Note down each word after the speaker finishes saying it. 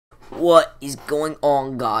What is going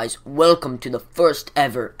on, guys? Welcome to the first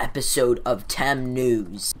ever episode of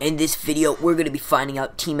TemNEWS. In this video, we're going to be finding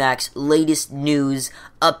out TemMac's latest news,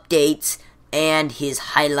 updates, and his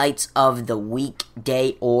highlights of the week,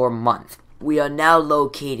 day, or month. We are now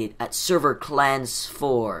located at server clans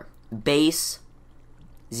 4, base,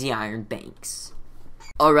 the Iron Banks.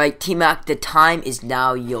 Alright, TemMac, the time is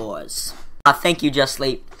now yours. Thank you,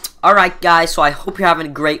 Justly. Alright, guys, so I hope you're having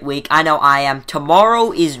a great week. I know I am.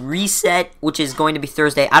 Tomorrow is reset, which is going to be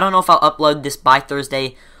Thursday. I don't know if I'll upload this by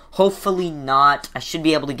Thursday. Hopefully not. I should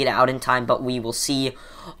be able to get it out in time, but we will see.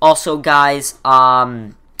 Also, guys, it's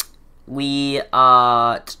going to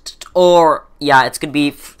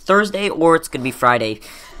be Thursday or it's going to be Friday.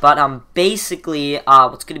 But, basically,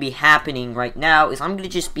 what's going to be happening right now is I'm going to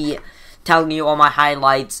just be telling you all my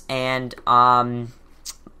highlights and,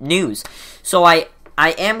 news. So, I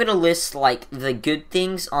am going to list, like, the good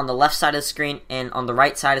things on the left side of the screen, and on the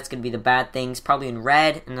right side, it's going to be the bad things, probably in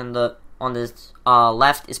red, and then on the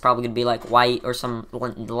left is probably going to be, like, white or some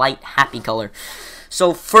light, happy color.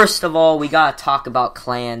 So, first of all, we got to talk about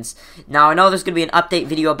clans. Now, I know there's going to be an update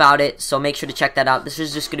video about it, so make sure to check that out. This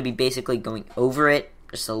is just going to be basically going over it,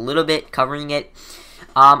 just a little bit, covering it.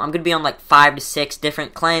 I'm going to be on, like, 5 to 6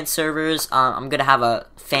 different clan servers. I'm going to have a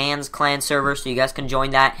fans clan server, so you guys can join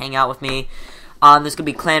that, hang out with me. There's going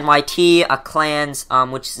to be Clan YT, a clans,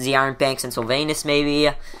 which is the Iron Banks and Sylvanus, maybe.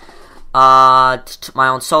 My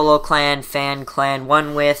own solo clan, fan clan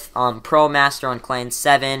 1 with, Pro Master on clan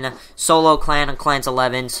 7, solo clan on clans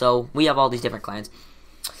 11, so we have all these different clans.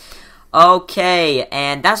 Okay,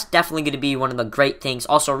 and that's definitely going to be one of the great things.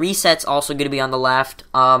 Also, reset's also going to be on the left.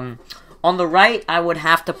 On the right, I would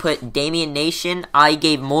have to put DamiaNation. I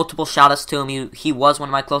gave multiple shoutouts to him. He was one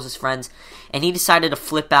of my closest friends, and he decided to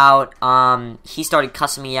flip out. He started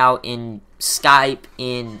cussing me out in Skype,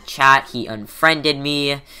 in chat. He unfriended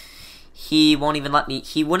me. He wouldn't even let me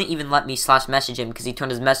 /message him because he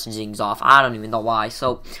turned his messagings off. I don't even know why.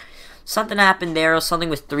 So, something happened there. Something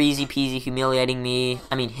with 3easy peasy humiliating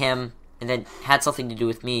him, and then had something to do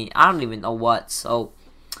with me. I don't even know what. So,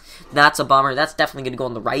 that's a bummer. That's definitely going to go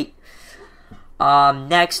on the right.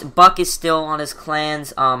 Next, Buck is still on his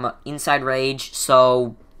clans, Inside Rage,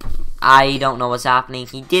 so I don't know what's happening.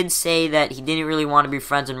 He did say that he didn't really want to be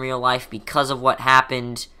friends in real life because of what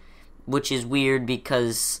happened, which is weird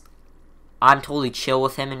because I'm totally chill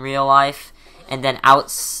with him in real life, and then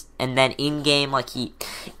in-game, like,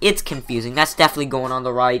 it's confusing. That's definitely going on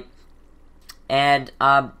the right. And,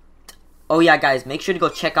 oh yeah, guys, make sure to go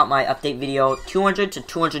check out my update video, 200 to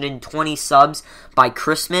 220 subs by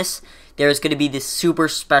Christmas. There's going to be this super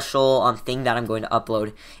special thing that I'm going to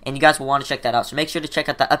upload, and you guys will want to check that out. So make sure to check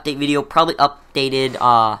out the update video, probably going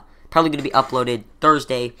to be uploaded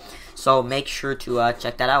Thursday. So make sure to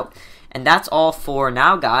check that out. And that's all for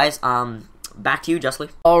now, guys. Back to you, Justly.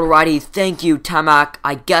 Alrighty, thank you, TemMac.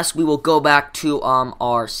 I guess we will go back to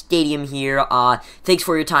our stadium here. Thanks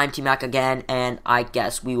for your time, TemMac, again, and I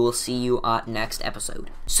guess we will see you next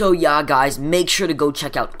episode. So yeah, guys, make sure to go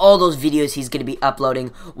check out all those videos he's going to be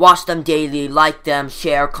uploading. Watch them daily, like them,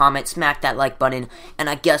 share, comment, smack that like button, and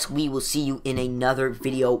I guess we will see you in another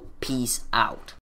video. Peace out.